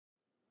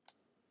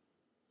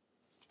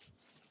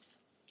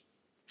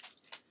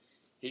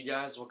Hey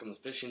guys, welcome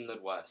to Fishing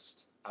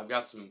Midwest. I've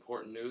got some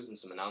important news and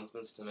some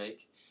announcements to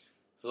make.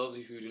 For those of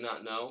you who do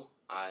not know,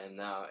 I am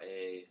now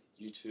a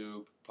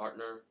YouTube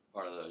partner,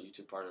 part of the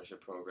YouTube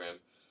Partnership Program,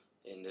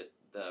 and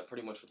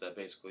pretty much what that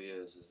basically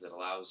is it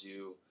allows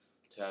you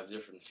to have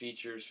different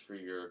features for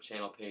your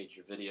channel page,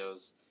 your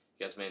videos.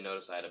 You guys may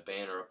notice I had a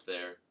banner up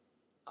there,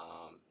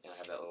 and I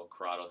have that little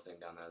Corrado thing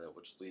down there,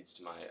 which leads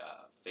to my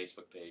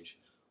Facebook page,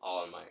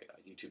 all on my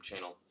YouTube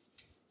channel.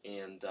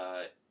 And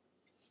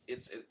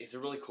it's a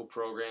really cool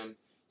program.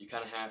 You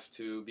kind of have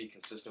to be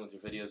consistent with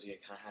your videos. You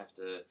kind of have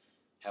to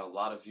have a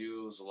lot of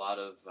views, a lot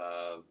of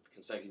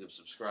consecutive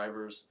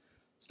subscribers,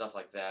 stuff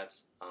like that.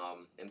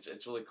 And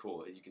it's really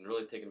cool. You can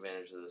really take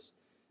advantage of this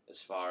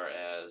as far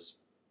as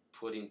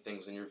putting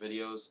things in your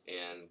videos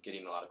and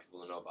getting a lot of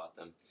people to know about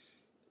them.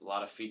 A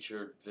lot of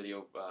featured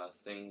video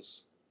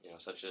things,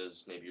 such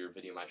as maybe your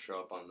video might show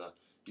up on the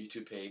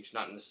YouTube page.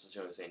 Not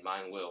necessarily saying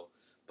mine will,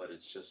 but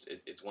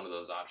it's one of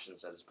those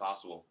options that is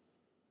possible.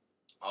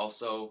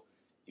 Also,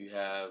 you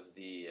have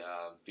the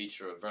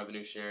feature of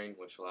revenue sharing,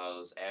 which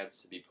allows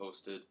ads to be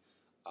posted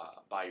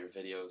by your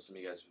videos. Some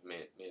of you guys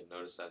may have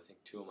noticed that. I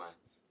think two of my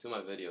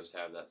videos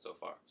have that so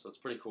far, so it's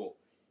pretty cool.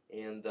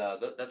 And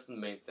that's the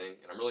main thing,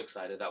 and I'm really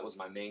excited. That was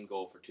my main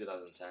goal for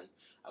 2010.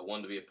 I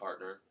wanted to be a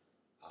partner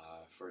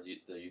for the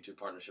YouTube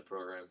Partnership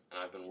Program,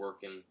 and I've been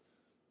working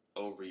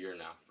over a year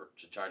now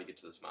to try to get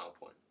to this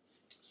milestone.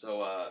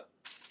 So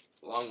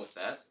along with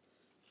that,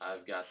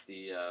 I've got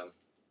the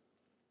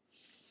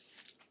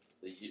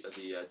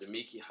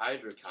Damiki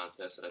Hydra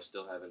contest that I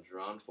still haven't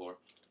drawn for.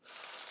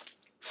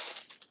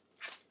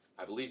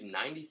 I believe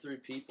 93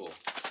 people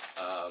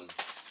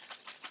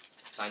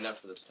signed up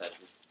for this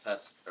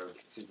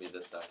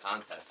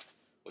contest,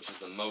 which is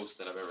the most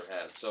that I've ever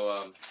had.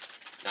 So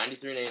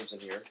 93 names in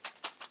here,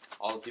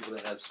 all the people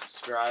that have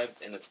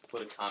subscribed and have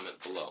put a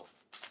comment below.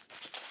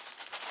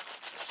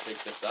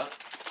 Shake this up,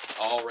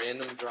 all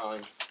random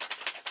drawing.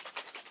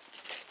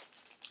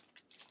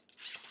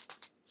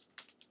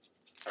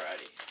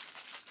 Alrighty.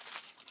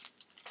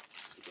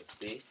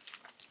 See,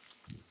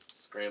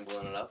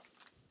 scrambling it up.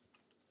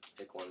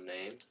 Pick one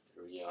name.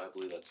 Here we go. I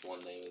believe that's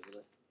one name, isn't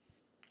it?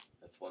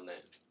 That's one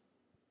name.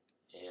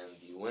 And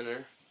the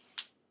winner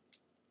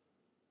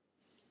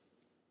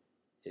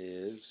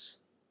is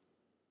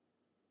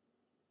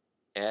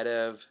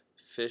Adav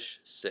Fish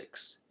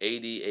 6.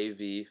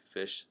 ADAV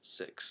Fish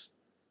 6.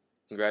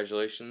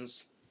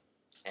 Congratulations,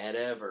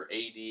 Adav or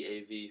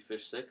ADAV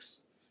Fish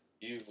 6.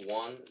 You've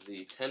won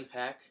the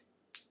 10-pack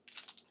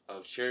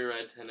of Cherry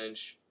Red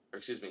 3-inch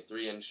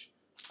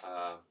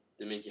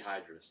Damiki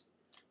Hydras.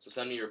 So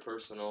send me your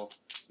personal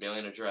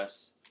mailing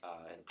address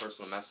and a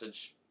personal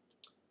message.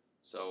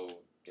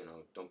 So,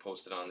 don't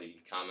post it on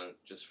the comment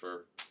just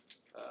for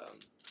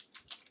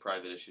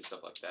private issues,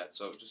 stuff like that.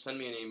 So just send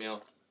me an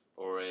email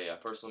or a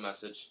personal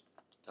message.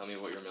 Tell me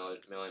what your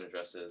mailing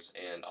address is,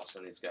 and I'll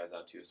send these guys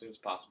out to you as soon as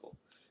possible.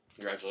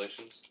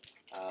 Congratulations.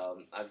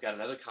 I've got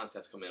another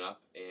contest coming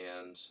up,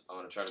 and I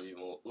want to try to be a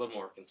little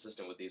more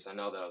consistent with these. I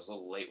know that I was a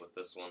little late with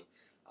this one,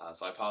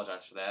 so I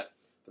apologize for that.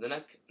 But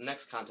the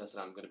next contest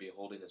that I'm going to be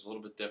holding is a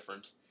little bit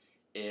different.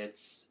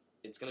 It's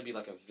going to be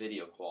like a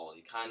video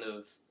quality, kind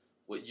of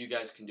what you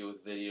guys can do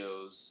with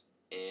videos,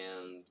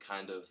 and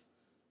kind of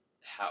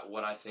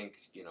what I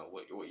think,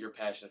 what your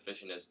passion of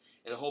fishing is.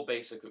 And the whole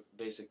basic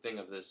thing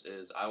of this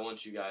is I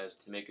want you guys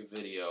to make a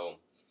video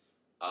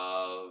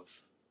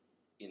of,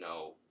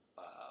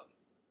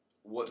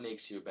 what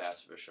makes you a bass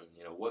fisherman.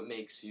 What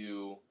makes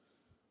you,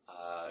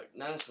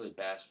 not necessarily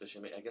bass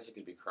fishing, I guess it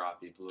could be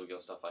crappie,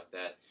 bluegill, stuff like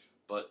that.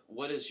 But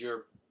what is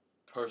your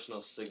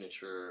personal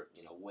signature,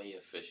 way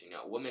of fishing?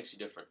 What makes you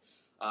different?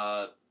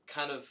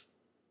 Kind of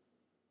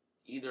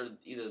either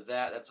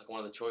that's like one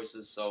of the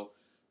choices. So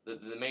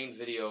the main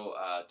video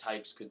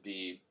types could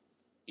be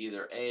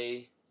either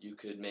A, you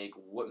could make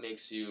what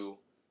makes you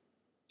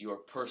your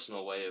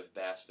personal way of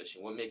bass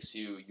fishing, what makes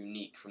you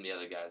unique from the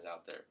other guys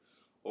out there,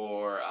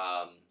 or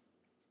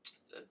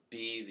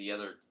B, the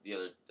other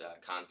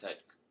content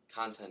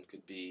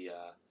could be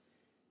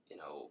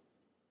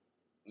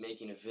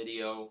making a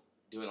video,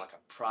 doing like a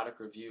product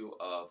review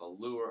of a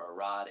lure, a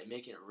rod, and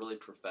making it really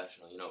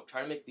professional.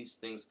 Try to make these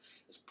things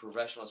as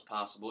professional as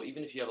possible.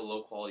 Even if you have a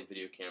low quality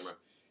video camera,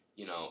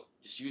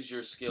 just use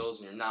your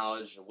skills and your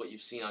knowledge and what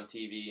you've seen on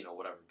TV.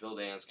 Whatever. Bill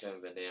Dance, Kevin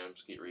Van Dam,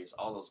 Skeet Reeves,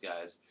 all those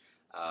guys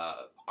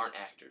aren't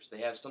actors.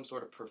 They have some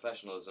sort of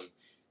professionalism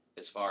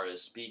as far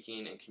as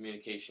speaking and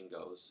communication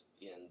goes,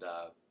 and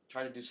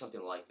try to do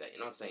something like that.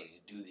 You're not saying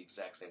you do the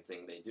exact same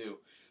thing they do,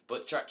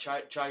 but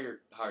try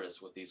your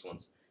hardest with these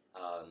ones,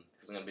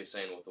 because I'm going to be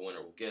saying what the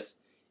winner will get.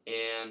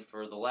 And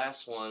for the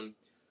last one,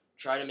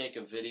 try to make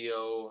a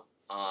video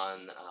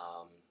on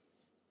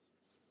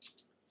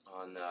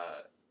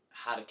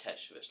how to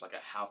catch fish, like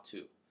a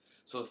how-to.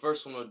 So the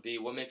first one would be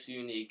what makes you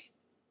unique.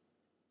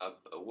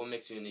 What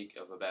makes you unique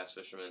of a bass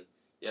fisherman.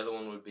 The other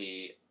one would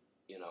be,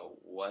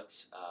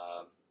 what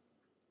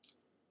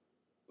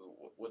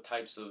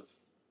types of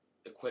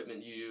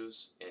equipment you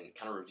use and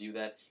kind of review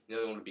that. The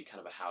other one would be kind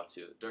of a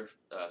how-to.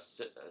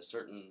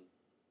 Certain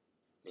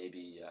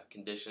maybe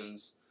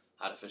conditions,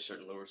 how to fish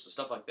certain lures, so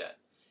stuff like that.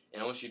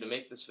 And I want you to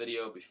make this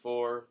video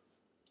before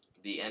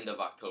the end of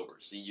October.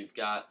 So you've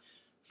got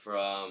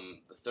from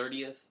the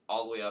 30th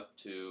all the way up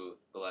to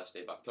the last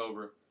day of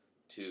October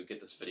to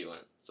get this video in.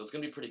 So it's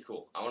going to be pretty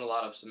cool. I want a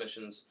lot of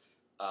submissions.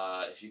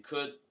 If you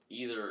could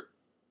either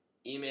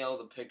email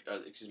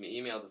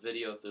the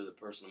video through the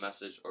personal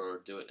message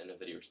or do it in a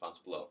video response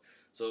below.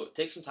 So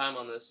take some time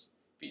on this.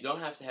 But you don't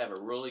have to have a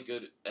really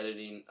good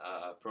editing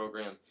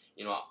program.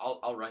 You know,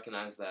 I'll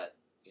recognize that.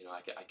 You know,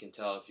 I can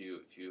tell if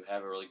you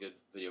have a really good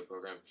video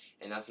program,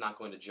 and that's not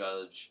going to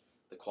judge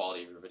the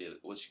quality of your video.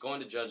 What's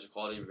going to judge the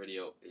quality of your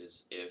video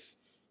is if,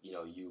 you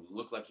know, you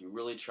look like you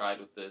really tried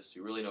with this,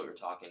 you really know what you're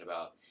talking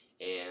about,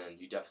 and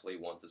you definitely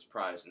want this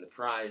prize. And the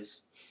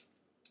prize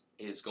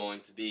is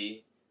going to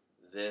be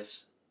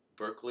this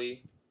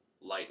Berkley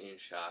Lightning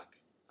Shock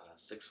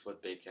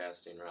 6-foot bait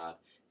casting rod.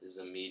 This is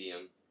a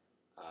medium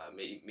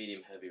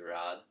heavy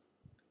rod,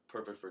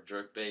 perfect for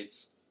jerk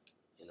baits,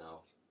 you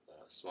know,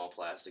 small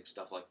plastic,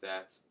 stuff like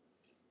that.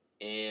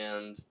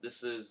 And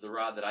this is the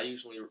rod that I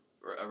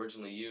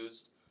originally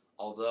used,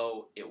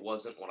 although it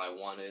wasn't what I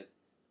wanted.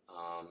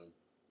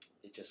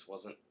 It just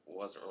wasn't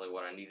really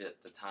what I needed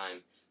at the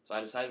time. So I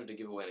decided to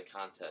give away in a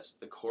contest.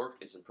 The cork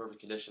is in perfect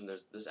condition.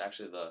 There's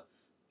actually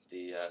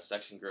the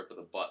section grip of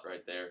the butt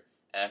right there. It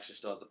actually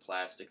still has the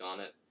plastic on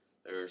it.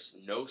 There's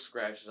no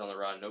scratches on the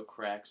rod, no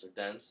cracks or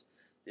dents.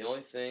 The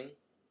only thing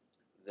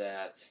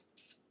that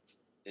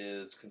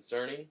is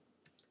concerning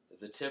is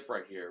the tip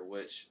right here,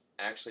 which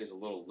actually is a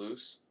little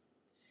loose.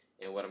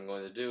 And what I'm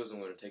going to do is I'm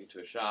going to take it to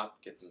a shop,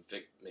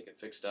 make it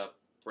fixed up,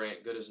 brand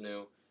good as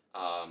new,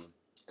 and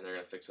they're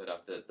going to fix it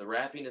up. The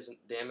wrapping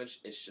isn't damaged,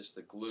 it's just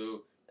the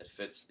glue that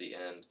fits the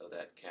end of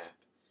that cap.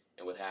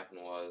 And what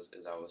happened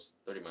is I was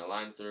threading my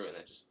line through, and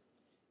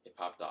it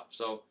popped off.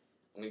 So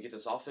I'm going to get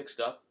this all fixed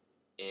up,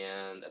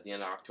 and at the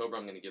end of October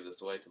I'm going to give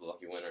this away to the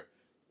lucky winner.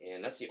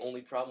 And that's the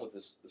only problem with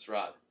this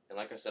rod. And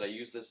like I said, I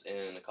use this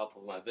in a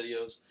couple of my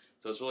videos,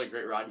 so it's really a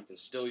great rod. You can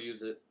still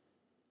use it.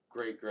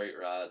 Great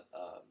rod.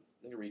 I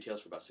think it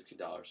retails for about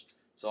 $60.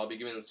 So I'll be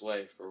giving this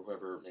away for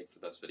whoever makes the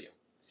best video.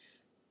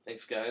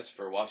 Thanks guys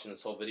for watching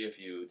this whole video if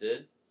you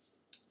did.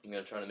 I'm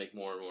going to try to make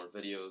more and more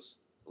videos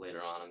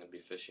later on. I'm going to be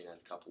fishing at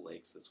a couple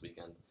lakes this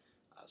weekend.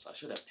 So I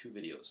should have two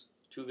videos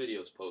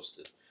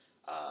posted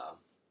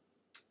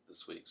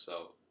this week.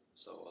 So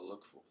I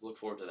look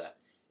forward to that.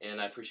 And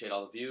I appreciate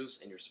all the views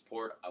and your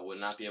support. I would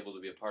not be able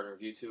to be a partner of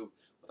YouTube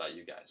without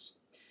you guys.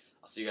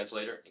 I'll see you guys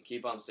later, and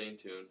keep on staying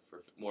tuned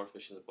for more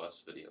Fishing the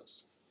West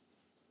videos.